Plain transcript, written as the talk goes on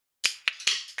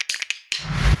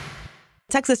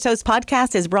Texas Toast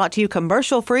Podcast is brought to you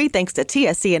commercial-free thanks to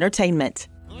TSC Entertainment.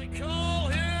 I call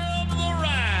him the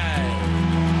ride.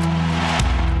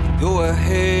 Go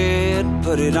ahead,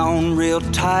 put it on real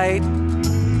tight.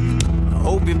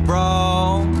 Hope you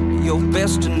brought your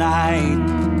best tonight.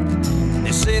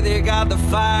 They say they got the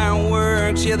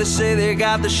fireworks, yeah, they say they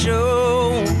got the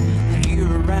show. Here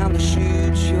around the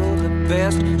shoots, you're the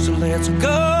best, so let's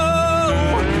go.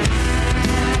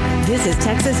 This is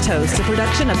Texas Toast, a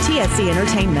production of TSC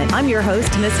Entertainment. I'm your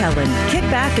host, Miss Helen. Kick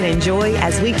back and enjoy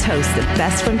as we toast the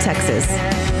best from Texas.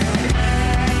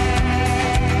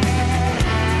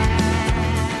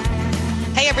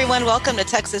 Hey everyone, welcome to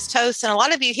Texas Toast. And a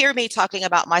lot of you hear me talking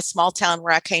about my small town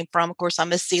where I came from. Of course,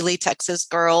 I'm a Sealy, Texas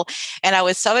girl. And I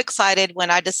was so excited when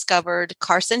I discovered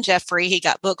Carson Jeffrey. He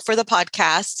got booked for the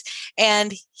podcast.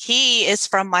 And he is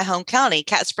from my home county,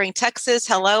 Cat Spring, Texas.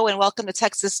 Hello and welcome to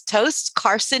Texas Toast.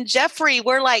 Carson Jeffrey.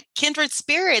 We're like kindred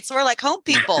spirits. We're like home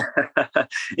people.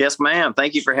 Yes, ma'am.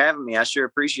 Thank you for having me. I sure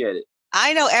appreciate it.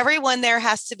 I know everyone there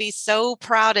has to be so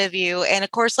proud of you. And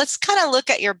of course, let's kind of look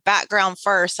at your background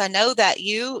first. I know that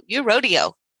you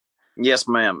rodeo. Yes,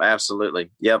 ma'am.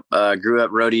 Absolutely. Yep. Grew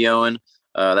up rodeoing.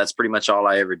 That's pretty much all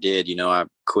I ever did. You know, I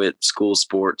quit school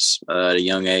sports at a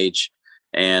young age,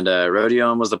 and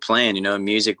rodeoing was the plan. You know,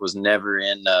 music was never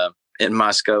in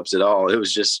my scopes at all. It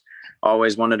was just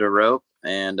always wanted to rope.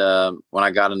 And when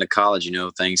I got into college, you know,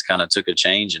 things kind of took a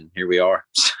change, and here we are.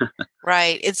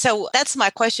 Right. And so that's my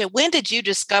question. When did you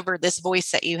discover this voice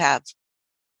that you have?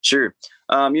 Sure.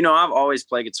 You know, I've always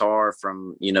played guitar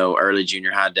from, you know, early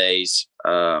junior high days,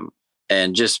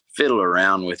 and just fiddled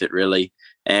around with it really,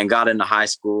 and got into high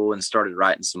school and started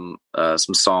writing some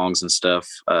songs and stuff.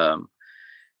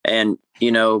 And,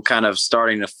 you know, kind of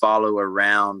starting to follow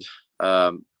around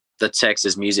the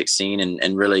Texas music scene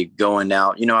and really going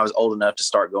out. You know, I was old enough to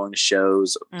start going to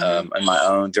shows on my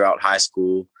own throughout high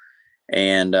school,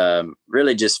 and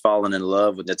really just falling in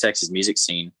love with the Texas music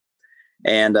scene.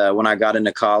 And when I got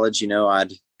into college, you know,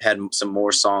 I'd had some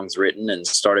more songs written and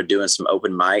started doing some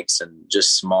open mics and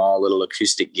just small little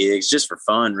acoustic gigs just for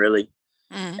fun, really.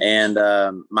 And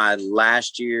my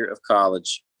last year of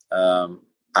college,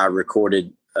 I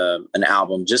recorded an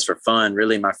album just for fun.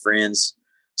 Really, my friends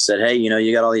said, hey, you know,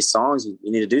 you got all these songs, you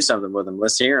need to do something with them.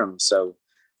 Let's hear them. So,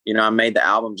 you know, I made the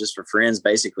album just for friends,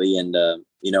 basically. And,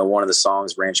 you know, one of the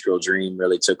songs, Ranch Girl Dream,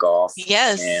 really took off.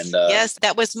 Yes. And, yes.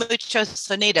 That was Muchos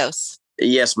Sonidos.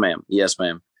 Yes, ma'am. Yes,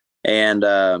 ma'am. And,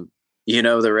 you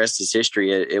know, the rest is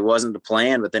history. It wasn't the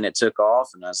plan, but then it took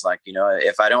off. And I was like, you know,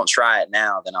 if I don't try it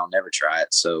now, then I'll never try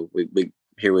it. So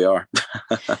here we are.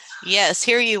 Yes,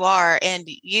 here you are. And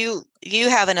you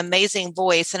have an amazing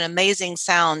voice, an amazing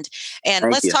sound. And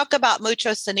Thank let's you. talk about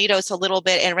Muchos Sonidos a little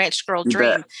bit and Ranch Girl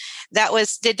Dream.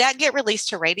 Did that get released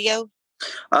to radio?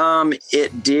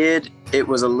 It did. It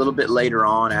was a little bit later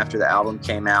on after the album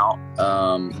came out.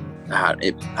 I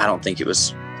don't think it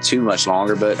was too much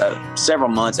longer, but several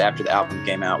months after the album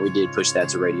came out, we did push that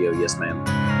to radio. Yes, ma'am.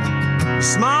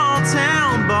 Small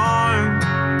town bar,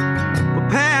 we're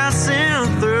passing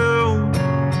through.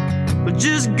 We're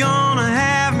just gonna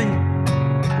have me.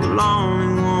 Well,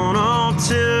 only one or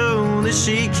two that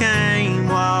she came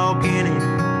walking in.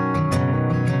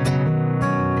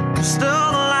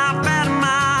 Stole the life out of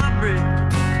my breath.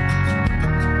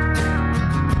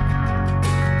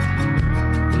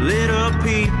 Little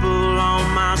people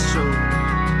on my shoulder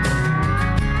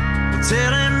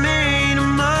telling me to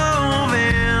move in.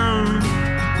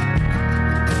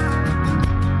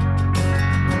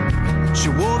 She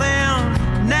wore them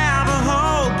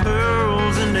Navajo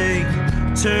pearls and a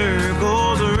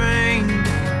turquoise ring.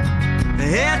 Her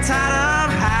hair tied up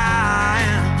high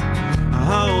and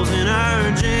holes in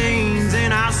her jeans.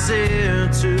 And I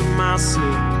said to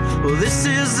myself, well, this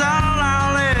is all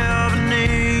I'll ever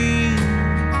need.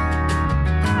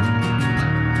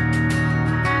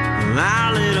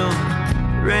 My little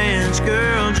ranch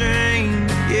girl dream,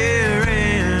 yeah,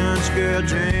 ranch girl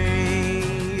dream.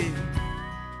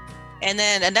 And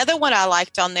then another one I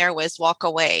liked on there was Walk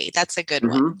Away. That's a good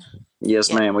one.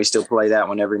 Yes, ma'am. We still play that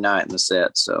one every night in the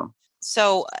set.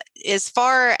 So as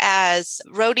far as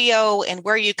rodeo and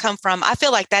where you come from, I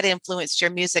feel like that influenced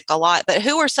your music a lot. But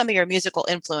who are some of your musical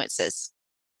influences?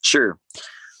 Sure.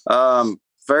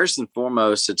 First and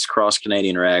foremost, it's Cross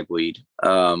Canadian Ragweed.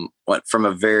 Went from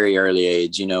a very early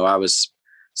age. You know, I was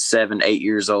 7, 8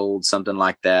 years old, something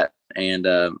like that, and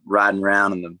riding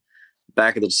around in the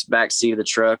back seat of the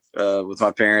truck with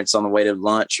my parents on the way to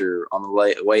lunch or on the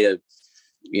way to,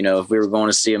 you know, if we were going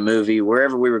to see a movie,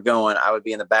 wherever we were going, I would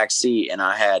be in the back seat, and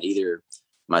I had either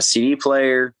my CD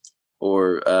player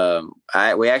or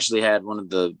we actually had one of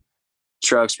the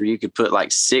trucks where you could put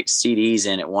like 6 CDs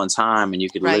in at one time, and you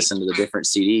could listen to the different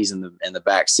CDs in the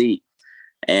back seat.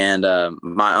 And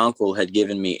my uncle had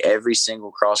given me every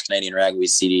single Cross Canadian Ragweed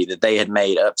CD that they had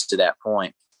made up to that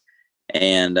point.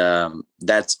 And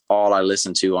that's all I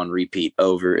listened to on repeat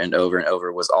over and over and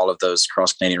over, was all of those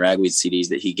Cross Canadian Ragweed CDs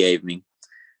that he gave me.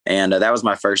 And that was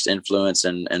my first influence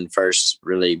and first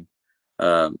really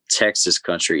Texas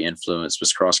country influence,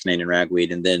 was Cross Canadian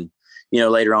Ragweed. And then,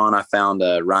 later on I found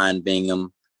Ryan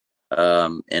Bingham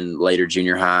in later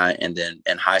junior high. And then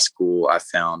in high school, I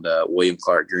found William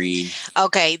Clark Green.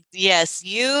 Okay. Yes.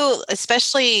 You,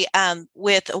 especially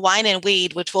with Wine and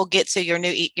Weed, which we'll get to your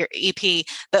EP,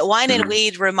 but Wine and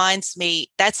Weed reminds me,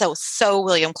 that's so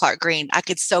William Clark Green. I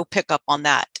could so pick up on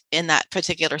that in that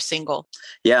particular single.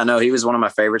 Yeah, no, he was one of my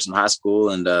favorites in high school.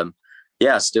 And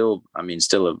still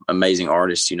an amazing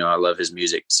artist. I love his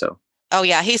music. So. Oh,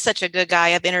 yeah. He's such a good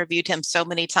guy. I've interviewed him so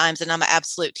many times, and I'm an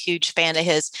absolute huge fan of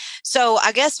his. So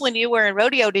I guess when you were in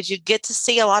rodeo, did you get to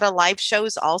see a lot of live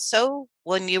shows also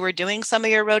when you were doing some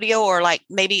of your rodeo, or like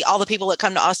maybe all the people that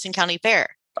come to Austin County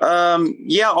Fair?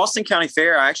 Austin County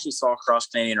Fair. I actually saw Cross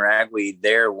Canadian Ragweed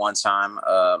there one time.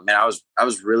 I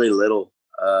was really little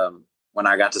when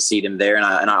I got to see them there. And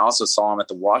I also saw him at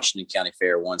the Washington County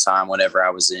Fair one time whenever I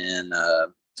was in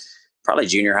probably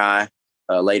junior high,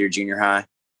 later junior high.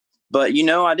 But,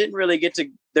 I didn't really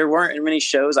there weren't many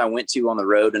shows I went to on the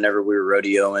road whenever we were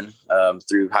rodeoing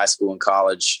through high school and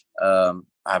college. I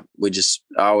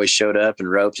always showed up and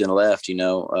roped and left,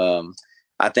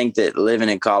 I think that living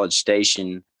in College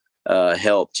Station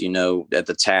helped, at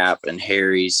the Tap and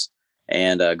Harry's,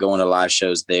 and going to live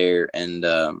shows there. And,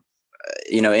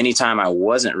 anytime I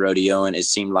wasn't rodeoing, it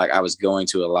seemed like I was going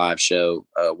to a live show,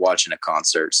 watching a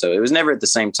concert. So it was never at the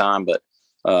same time, but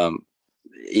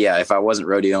if I wasn't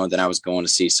rodeoing, then I was going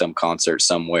to see some concert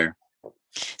somewhere.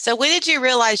 So when did you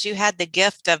realize you had the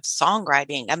gift of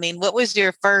songwriting? I mean, what was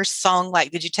your first song like?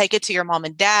 Did you take it to your mom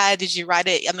and dad? Did you write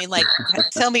it? I mean, like,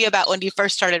 tell me about when you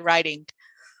first started writing.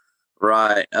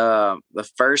 Right. The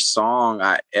first song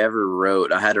I ever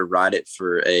wrote, I had to write it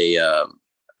for a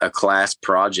class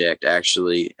project,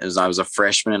 actually, as I was a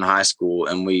freshman in high school,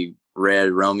 and we read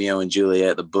Romeo and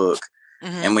Juliet, the book,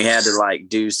 and we had to like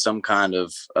do some kind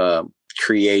of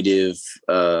creative,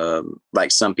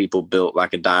 like some people built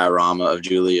like a diorama of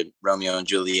Romeo and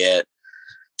Juliet.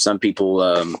 Some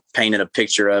people painted a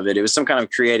picture of it. It was some kind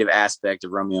of creative aspect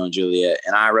of Romeo and Juliet.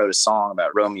 And I wrote a song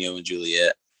about Romeo and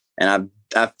Juliet. And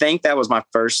I think that was my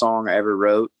first song I ever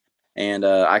wrote. And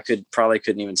I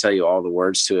couldn't even tell you all the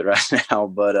words to it right now.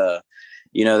 But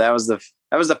that was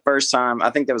the first time. I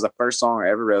think that was the first song I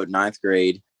ever wrote in 9th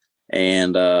grade.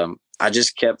 And I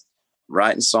just kept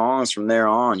writing songs from there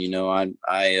on.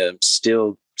 I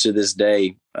still to this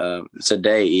day,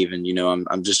 today even,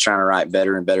 I'm just trying to write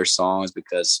better and better songs,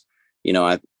 because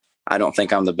I don't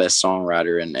think I'm the best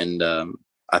songwriter, and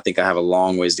I think I have a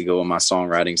long ways to go in my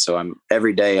songwriting. So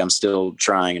every day I'm still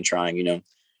trying and trying.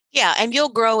 Yeah, and you'll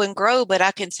grow and grow, but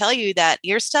I can tell you that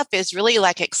your stuff is really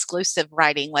like exclusive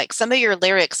writing. Like some of your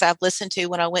lyrics I've listened to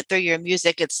when I went through your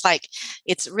music, it's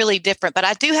really different. But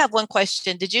I do have one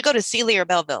question. Did you go to Sealy or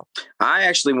Belleville? I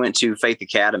actually went to Faith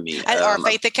Academy. Or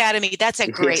Faith Academy. That's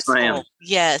a great school.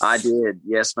 Yes. I did.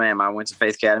 Yes, ma'am. I went to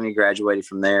Faith Academy, graduated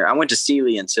from there. I went to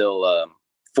Sealy until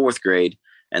 4th grade.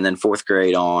 And then 4th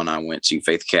grade on, I went to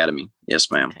Faith Academy.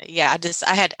 Yes, ma'am. Yeah,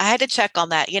 I had to check on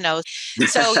that,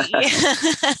 So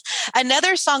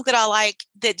another song that I like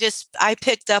that I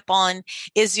picked up on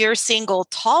is your single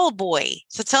Tall Boy.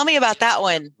 So tell me about that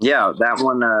one. Yeah, that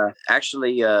one,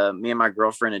 actually, me and my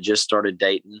girlfriend had just started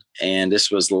dating, and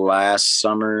this was last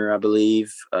summer, I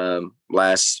believe,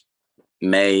 last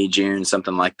May, June,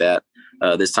 something like that,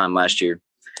 this time last year.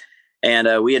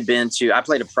 And we had I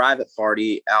played a private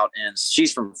party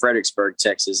she's from Fredericksburg,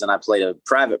 Texas. And I played a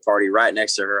private party right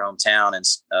next to her hometown in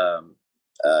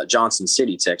Johnson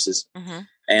City, Texas. Mm-hmm.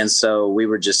 And so we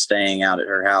were just staying out at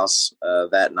her house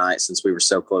that night, since we were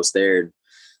so close there.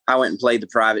 I went and played the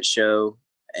private show,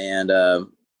 and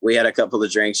we had a couple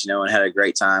of drinks, and had a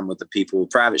great time with the people.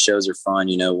 Private shows are fun,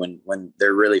 when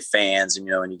they're really fans, and,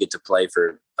 and you get to play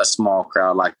for a small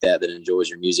crowd like that enjoys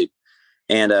your music.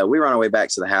 And we were on our way back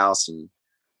to the house, and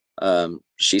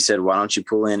she said, "Why don't you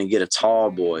pull in and get a Tall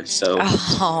Boy?" So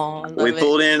we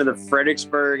pulled into the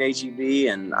Fredericksburg HEB,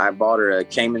 and I bought her a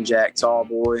Cayman Jack Tall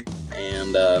Boy.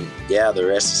 And the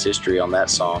rest is history on that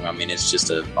song. I mean, it's just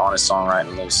an honest songwriting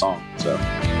little song. So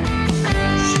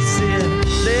she said,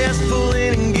 "Let's pull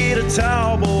in and get a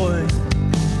Tall Boy.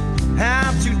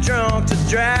 I'm too drunk to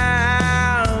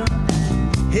drive.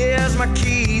 Here's my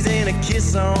keys and a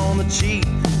kiss on the cheek.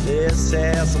 Let's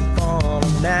have some fun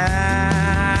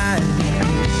tonight."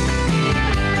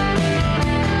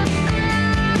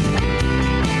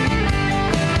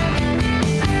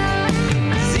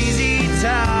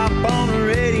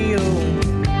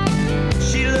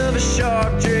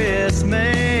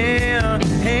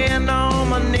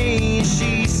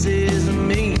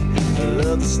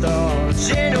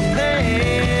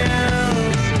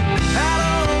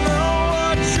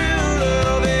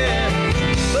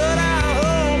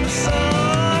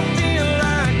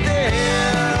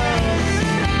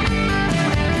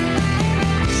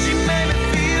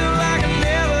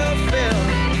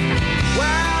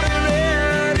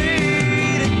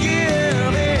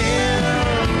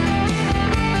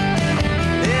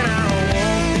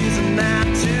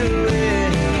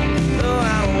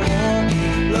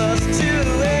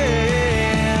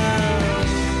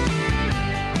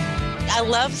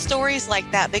 stories like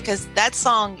that, because that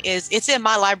song it's in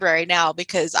my library now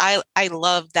because I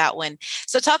love that one.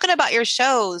 So talking about your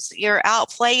shows, you're out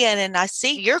playing and I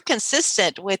see you're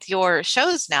consistent with your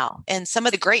shows now and some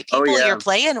of the great people you're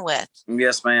playing with.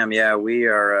 Yes, ma'am. Yeah, we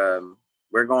are.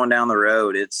 We're going down the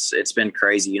road. It's been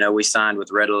crazy. We signed with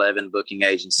Red 11 booking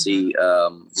agency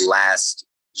last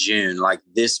June, like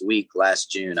this week,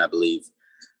 last June, I believe.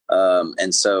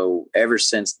 And so ever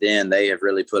since then, they have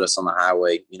really put us on the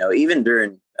highway. Even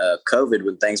during COVID,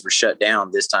 when things were shut down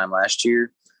this time last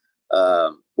year,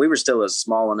 we were still a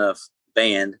small enough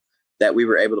band that we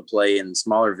were able to play in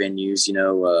smaller venues,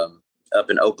 up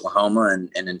in Oklahoma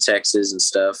and in Texas and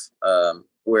stuff.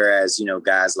 Whereas,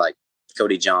 guys like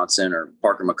Cody Johnson or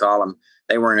Parker McCollum,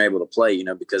 they weren't able to play,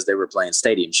 because they were playing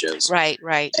stadium shows. Right.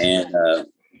 And,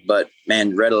 but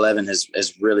man, Red 11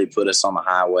 has really put us on the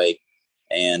highway,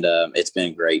 and it's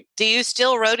been great. Do you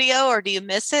still rodeo or do you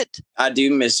miss it? I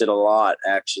do miss it a lot,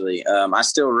 actually. I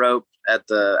still rope at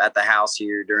the house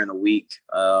here during the week,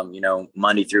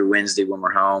 Monday through Wednesday when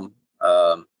we're home.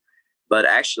 But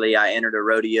actually I entered a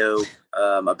rodeo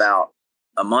about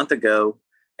a month ago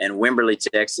in Wimberley,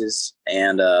 Texas,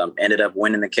 and ended up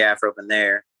winning the calf roping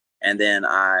there. And then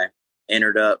I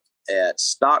entered up at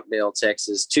Stockdale,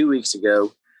 Texas 2 weeks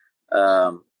ago,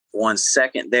 won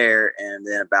second there. And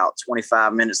then about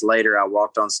 25 minutes later, I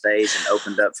walked on stage and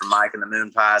opened up for Mike and the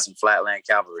Moon Pies and Flatland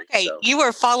Cavalry. Okay, so you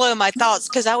were following my thoughts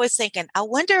because I was thinking, I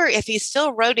wonder if he's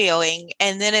still rodeoing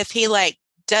and then if he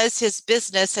does his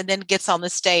business and then gets on the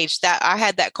stage. That I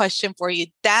had that question for you.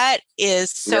 That is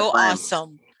so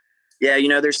awesome. Yeah,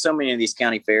 there's so many of these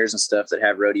county fairs and stuff that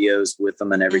have rodeos with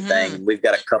them and everything. And we've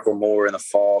got a couple more in the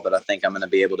fall that I think I'm going to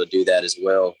be able to do that as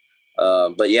well.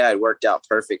 But yeah, it worked out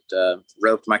perfect.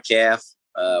 Roped my calf,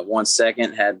 1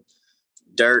 second, had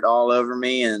dirt all over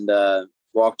me, and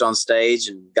walked on stage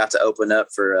and got to open up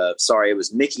for, it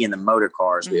was Mickey and the Motor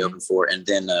Cars we opened for, and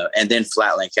then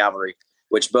Flatland Cavalry,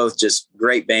 which both just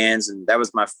great bands. And that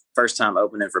was my first time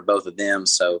opening for both of them.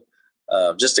 So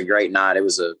just a great night. It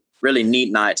was a really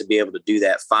neat night to be able to do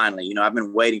that finally. I've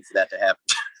been waiting for that to happen.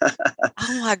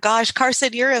 Oh my gosh,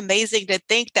 Carson, you're amazing to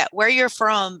think that where you're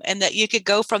from and that you could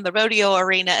go from the rodeo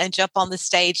arena and jump on the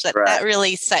stage. That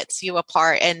really sets you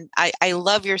apart. And I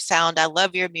love your sound. I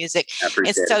love your music.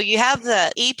 And so you have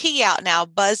the EP out now,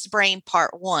 Buzzed Brain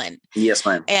Part 1. Yes,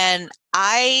 ma'am. And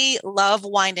I love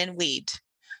Wine and Weed.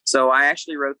 So I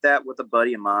actually wrote that with a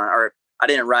buddy of mine, or I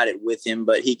didn't write it with him,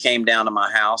 but he came down to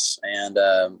my house and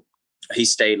he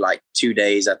stayed like 2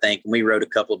 days, I think. And we wrote a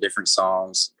couple different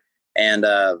songs. And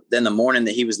then the morning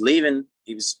that he was leaving,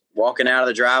 he was walking out of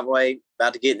the driveway,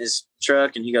 about to get in his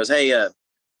truck. And he goes, "Hey,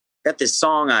 got this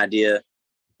song idea." And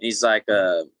he's like,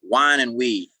 "Wine and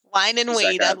Weed." Wine and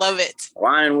Weed. Like, I love it.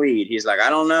 Wine and Weed. He's like, "I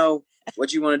don't know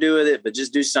what you want to do with it, but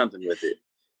just do something with it."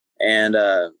 And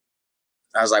I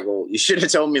was like, "Well, you should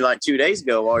have told me like 2 days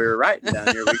ago while you were writing down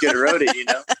here. We could have wrote it,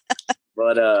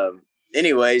 But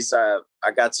anyways,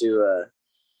 I got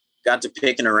to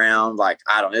picking around, like,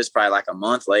 I don't know, it's probably like a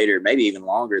month later, maybe even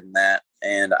longer than that.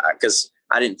 And because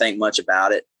I didn't think much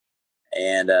about it,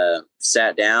 and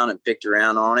sat down and picked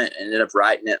around on it, and ended up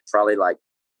writing it probably like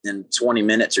in 20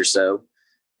 minutes or so.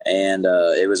 And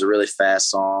it was a really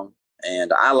fast song.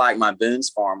 And I like my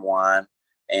Boone's Farm wine,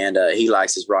 and he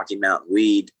likes his Rocky Mountain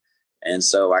weed. And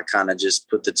so I kind of just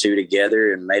put the two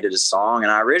together and made it a song.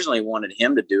 And I originally wanted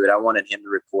him to do it. I wanted him to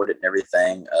record it and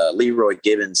everything. Leroy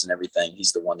Gibbons and everything.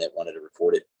 He's the one that wanted to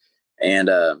record it. And,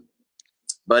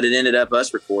 but it ended up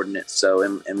us recording it. So,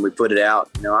 and we put it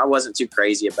out. I wasn't too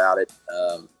crazy about it,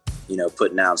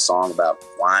 putting out a song about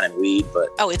wine and weed, but.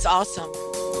 Oh, it's awesome.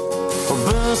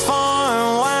 Boone's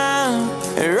Farm wine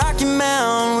and Rocky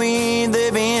Mountain weed,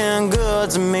 they've been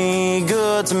good to me,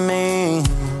 good to me.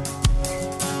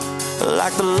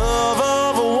 Like the love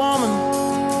of a woman,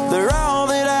 they're all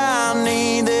that I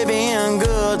need. They've been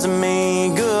good to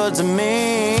me, good to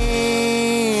me.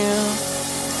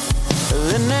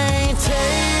 Then they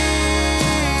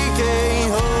take a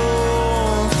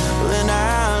hold, then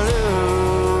I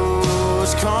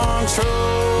lose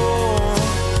control.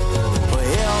 But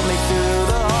help me through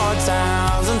the hard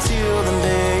times until the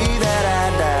day that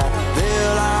I die.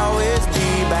 They'll always be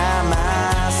by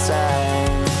my side.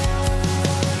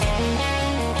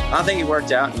 I think it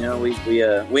worked out.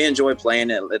 We enjoy playing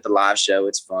it at the live show.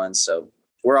 It's fun. So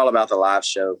we're all about the live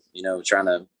show, trying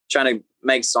to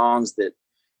make songs that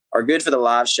are good for the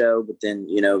live show, but then,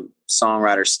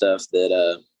 songwriter stuff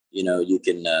that,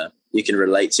 you can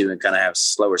relate to and kind of have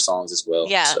slower songs as well.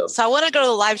 Yeah. So I want to go to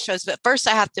the live shows, but first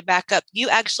I have to back up. You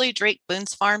actually drink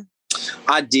Boone's Farm?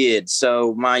 I did.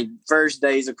 So my first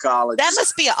days of college. That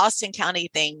must be an Austin County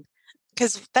thing.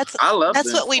 Because I love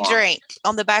that's Boone's what we Farm. drink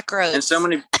on the back roads. And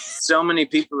so many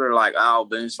people are like, "Oh,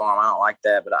 Boone's Farm, I don't like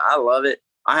that," but I love it.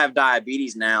 I have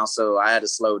diabetes now, so I had to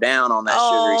slow down on that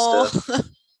sugary stuff.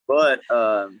 But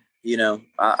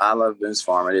I love Boone's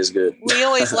Farm. It is good. We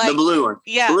always like the blue one,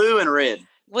 blue and red,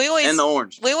 and the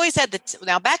orange. We always had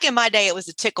now back in my day, it was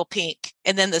the tickle pink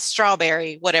and then the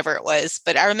strawberry, whatever it was.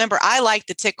 But I remember I liked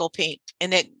the tickle pink,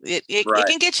 and it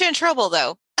can get you in trouble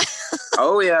though.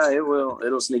 Oh yeah, it will.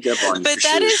 It'll sneak up on you. But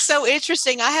that is so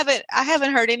interesting. I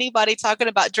haven't heard anybody talking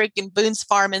about drinking Boone's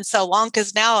Farm in so long,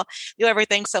 because now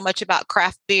everything so much about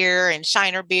craft beer and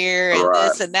Shiner beer and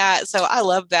this and that. So I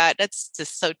love that. That's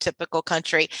just so typical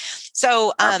country.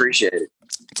 So I appreciate it.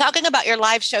 Talking about your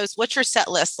live shows, what's your set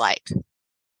list like?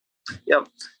 Yep.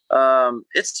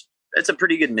 It's a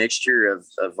pretty good mixture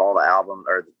of all the album,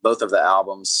 or both of the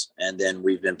albums. And then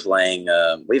we've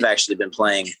actually been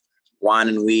playing Wine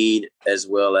and Weed, as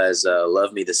well as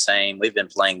Love Me the Same. We've been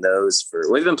playing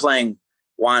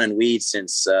Wine and Weed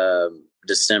since last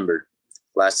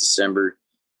December,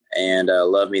 and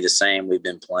Love Me the Same we've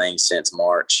been playing since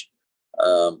March.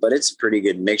 But it's a pretty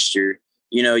good mixture.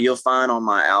 You'll find on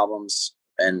my albums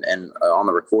and on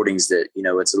the recordings that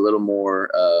it's a little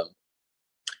more.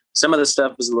 Some of the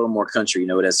stuff is a little more country.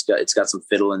 It's got some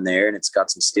fiddle in there, and it's got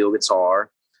some steel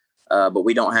guitar. But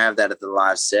we don't have that at the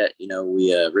live set.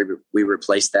 We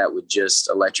replace that with just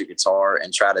electric guitar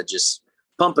and try to just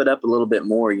pump it up a little bit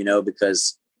more,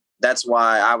 because that's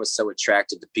why I was so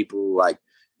attracted to people like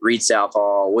Reed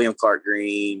Southall, William Clark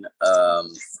Green.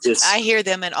 I hear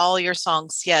them in all your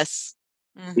songs. Yes.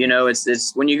 Mm-hmm.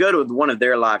 It's when you go to one of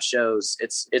their live shows,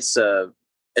 it's a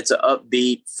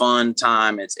upbeat, fun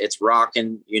time. It's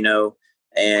rocking,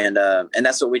 and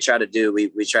that's what we try to do.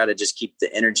 We try to just keep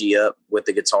the energy up with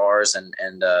the guitars,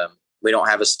 and we don't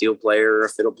have a steel player or a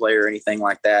fiddle player or anything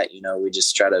like that. We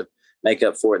just try to make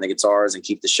up for it in the guitars and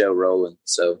keep the show rolling.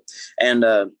 So,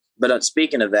 but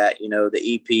speaking of that,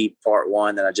 the EP part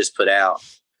 1 that I just put out,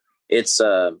 it's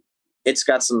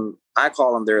got some, I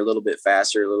call them, they're a little bit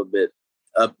faster, a little bit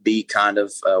upbeat kind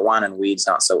of. Wine and Weed's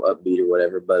not so upbeat or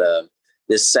whatever, but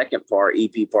this second part,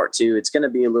 EP part 2, it's going to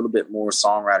be a little bit more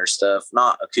songwriter stuff,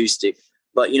 not acoustic,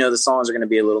 but the songs are going to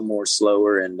be a little more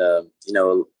slower and a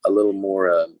little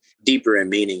more deeper in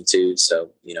meaning too.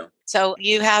 So So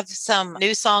you have some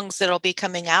new songs that'll be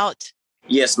coming out.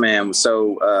 Yes, ma'am.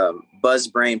 So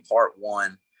Buzzbrain Part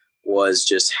 1 was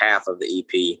just half of the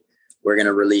EP. We're going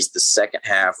to release the second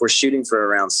half. We're shooting for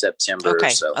around September or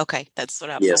so. Okay. That's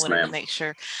what I wanted to make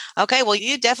sure. Okay. Well,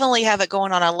 you definitely have it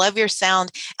going on. I love your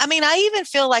sound. I mean, I even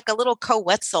feel like a little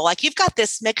Co-Wetzel. Like you've got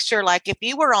this mixture. Like if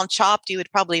you were on Chopped, you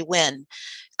would probably win.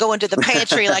 Go into the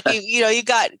pantry, like you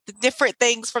got different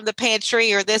things from the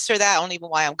pantry or this or that. I don't even know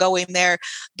why I'm going there,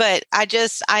 but I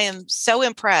am so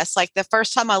impressed. Like the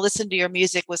first time I listened to your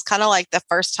music was kind of like the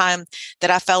first time that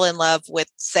I fell in love with,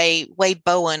 say, Wade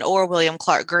Bowen or William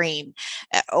Clark Green,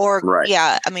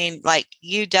 I mean, like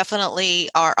you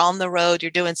definitely are on the road. You're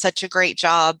doing such a great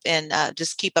job, and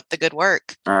just keep up the good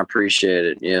work. I appreciate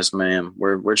it. Yes, ma'am.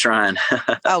 We're trying.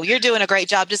 Oh, you're doing a great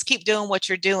job. Just keep doing what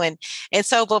you're doing. And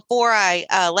so before I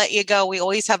let you go, we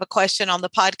always have a question on the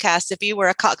podcast. If you were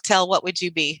a cocktail, what would you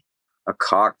be? A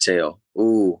cocktail.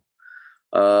 Ooh.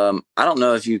 I don't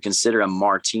know if you consider a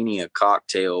martini a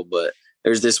cocktail, but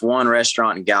there's this one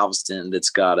restaurant in Galveston that's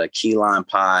got a key lime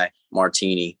pie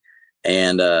martini,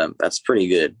 and that's pretty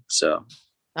good. So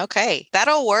okay,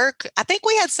 that'll work. I think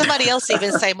we had somebody else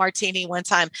even say martini one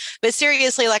time. But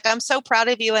seriously, like I'm so proud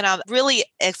of you, and I'm really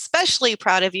especially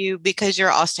proud of you because you're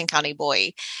an Austin County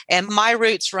boy. And my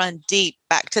roots run deep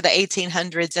back to the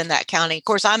 1800s in that county. Of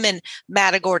course, I'm in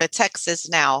Matagorda, Texas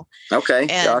now. Okay,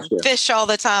 and gotcha. Fish all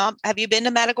the time. Have you been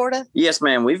to Matagorda? Yes,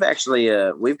 ma'am. We've actually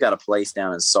we've got a place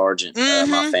down in Sargent.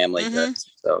 My family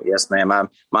does. So yes, ma'am.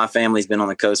 My family's been on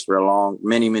the coast for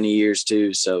many years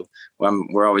too. So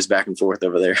we're always back and forth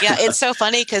over there. Yeah, it's so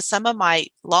funny because some of my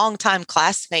longtime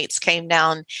classmates came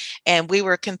down, and we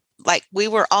were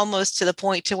almost to the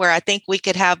point to where I think we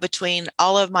could have between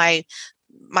all of my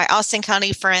Austin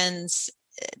County friends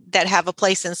that have a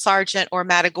place in Sargent or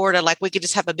Matagorda, like we could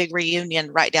just have a big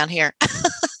reunion right down here.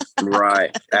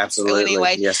 Right. Absolutely. So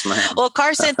anyway, yes, ma'am. Well,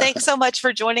 Carson, thanks so much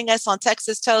for joining us on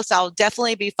Texas Toast. I'll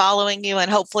definitely be following you,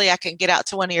 and hopefully I can get out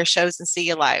to one of your shows and see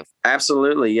you live.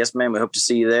 Absolutely. Yes, ma'am. We hope to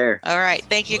see you there. All right.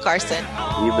 Thank you, Carson.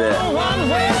 You bet.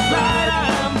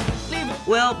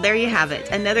 Well, there you have it.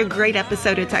 Another great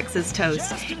episode of Texas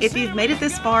Toast. If you've made it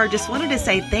this far, just wanted to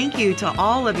say thank you to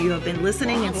all of you who have been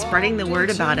listening and spreading the word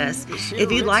about us.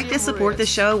 If you'd like to support the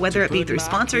show, whether it be through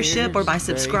sponsorship or by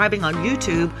subscribing on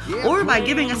YouTube or by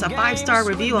giving us a 5-star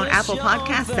review on Apple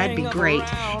Podcasts, that'd be great.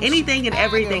 Anything and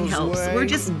everything helps. We're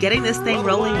just getting this thing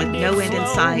rolling with no end in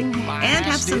sight and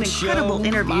have some incredible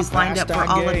interviews lined up for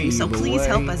all of you. So please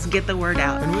help us get the word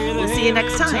out. We'll see you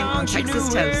next time on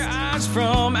Texas Toast.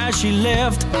 From as she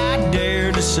left, I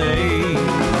dare to say,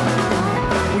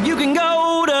 well, you can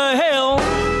go to hell.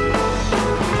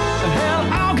 Hell,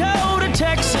 I'll go to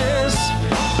Texas.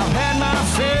 I've had my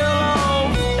fill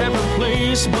of every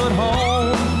place but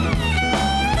home.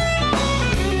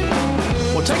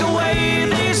 Well, take away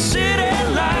these city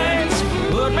lights,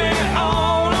 put me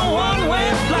on a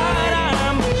one-way flight.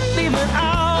 I'm leaving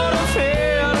out of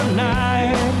here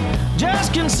tonight.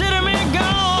 Just consider me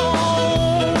gone.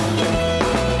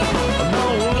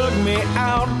 Don't look me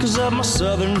out 'cause of my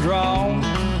southern drawl,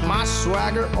 my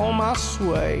swagger or my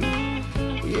sway.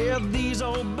 Yeah, these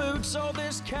old boots or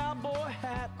this cowboy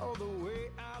hat or the